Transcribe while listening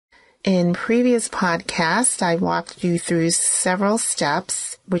In previous podcasts, I walked you through several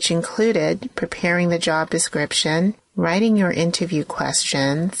steps, which included preparing the job description, writing your interview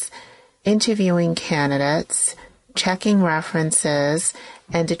questions, interviewing candidates, checking references,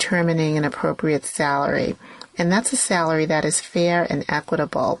 and determining an appropriate salary. And that's a salary that is fair and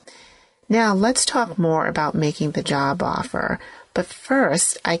equitable. Now, let's talk more about making the job offer. But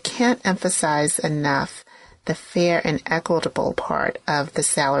first, I can't emphasize enough the fair and equitable part of the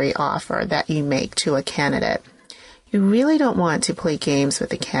salary offer that you make to a candidate. You really don't want to play games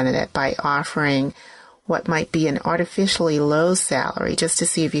with a candidate by offering what might be an artificially low salary just to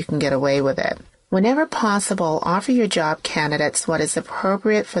see if you can get away with it. Whenever possible, offer your job candidates what is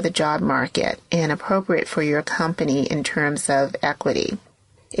appropriate for the job market and appropriate for your company in terms of equity.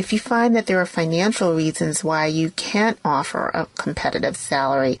 If you find that there are financial reasons why you can't offer a competitive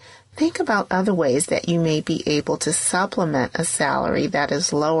salary, think about other ways that you may be able to supplement a salary that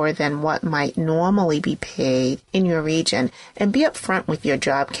is lower than what might normally be paid in your region, and be upfront with your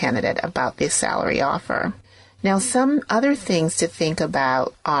job candidate about this salary offer. Now, some other things to think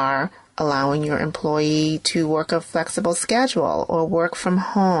about are allowing your employee to work a flexible schedule or work from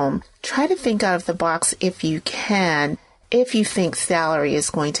home. Try to think out of the box if you can, if you think salary is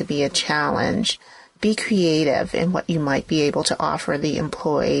going to be a challenge. Be creative in what you might be able to offer the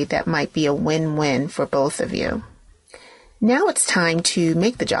employee that might be a win-win for both of you. Now it's time to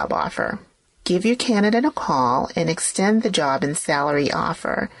make the job offer. Give your candidate a call and extend the job and salary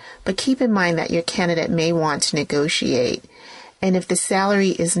offer, but keep in mind that your candidate may want to negotiate. And if the salary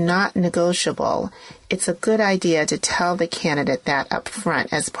is not negotiable, it's a good idea to tell the candidate that up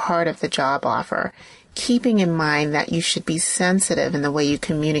front as part of the job offer, keeping in mind that you should be sensitive in the way you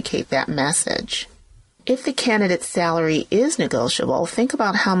communicate that message. If the candidate's salary is negotiable, think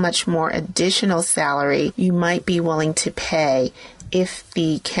about how much more additional salary you might be willing to pay if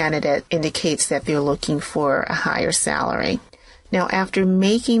the candidate indicates that they're looking for a higher salary. Now, after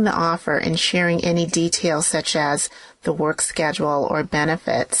making the offer and sharing any details such as the work schedule or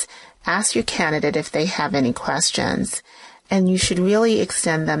benefits, ask your candidate if they have any questions. And you should really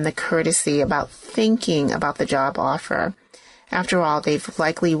extend them the courtesy about thinking about the job offer. After all, they've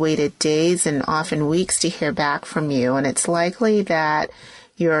likely waited days and often weeks to hear back from you, and it's likely that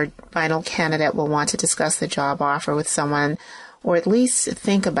your final candidate will want to discuss the job offer with someone, or at least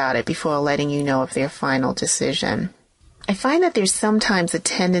think about it before letting you know of their final decision. I find that there's sometimes a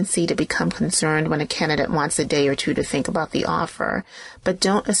tendency to become concerned when a candidate wants a day or two to think about the offer, but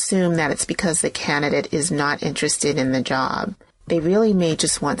don't assume that it's because the candidate is not interested in the job. They really may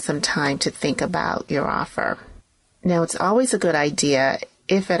just want some time to think about your offer. Now, it's always a good idea,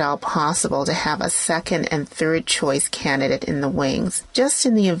 if at all possible, to have a second and third choice candidate in the wings, just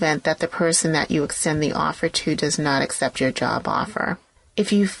in the event that the person that you extend the offer to does not accept your job offer.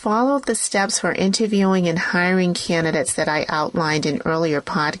 If you followed the steps for interviewing and hiring candidates that I outlined in earlier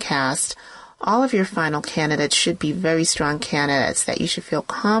podcasts, all of your final candidates should be very strong candidates that you should feel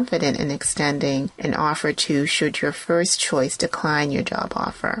confident in extending an offer to should your first choice decline your job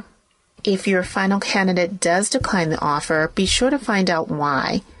offer. If your final candidate does decline the offer, be sure to find out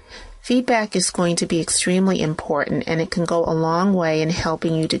why. Feedback is going to be extremely important, and it can go a long way in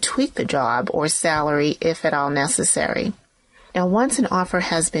helping you to tweak the job or salary if at all necessary. Now, once an offer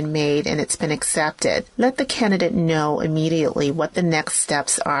has been made and it's been accepted, let the candidate know immediately what the next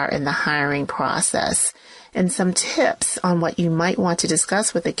steps are in the hiring process. And some tips on what you might want to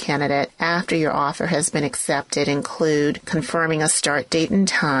discuss with the candidate after your offer has been accepted include confirming a start date and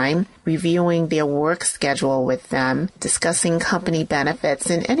time, reviewing their work schedule with them, discussing company benefits,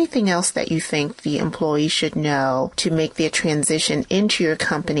 and anything else that you think the employee should know to make their transition into your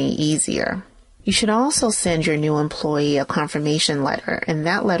company easier. You should also send your new employee a confirmation letter, and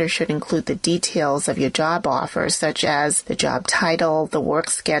that letter should include the details of your job offer, such as the job title, the work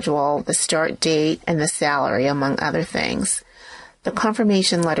schedule, the start date, and the salary, among other things. The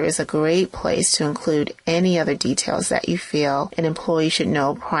confirmation letter is a great place to include any other details that you feel an employee should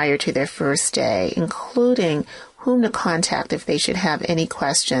know prior to their first day, including whom to contact if they should have any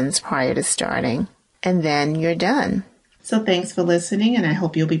questions prior to starting. And then you're done. So thanks for listening, and I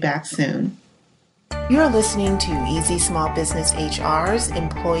hope you'll be back soon. You're listening to Easy Small Business HR's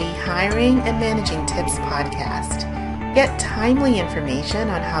Employee Hiring and Managing Tips podcast. Get timely information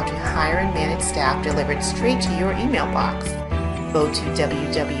on how to hire and manage staff delivered straight to your email box. Go to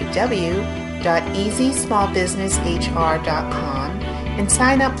www.easysmallbusinesshr.com and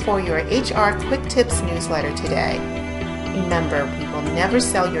sign up for your HR Quick Tips newsletter today. Remember, we will never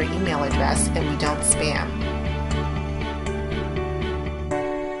sell your email address and we don't spam.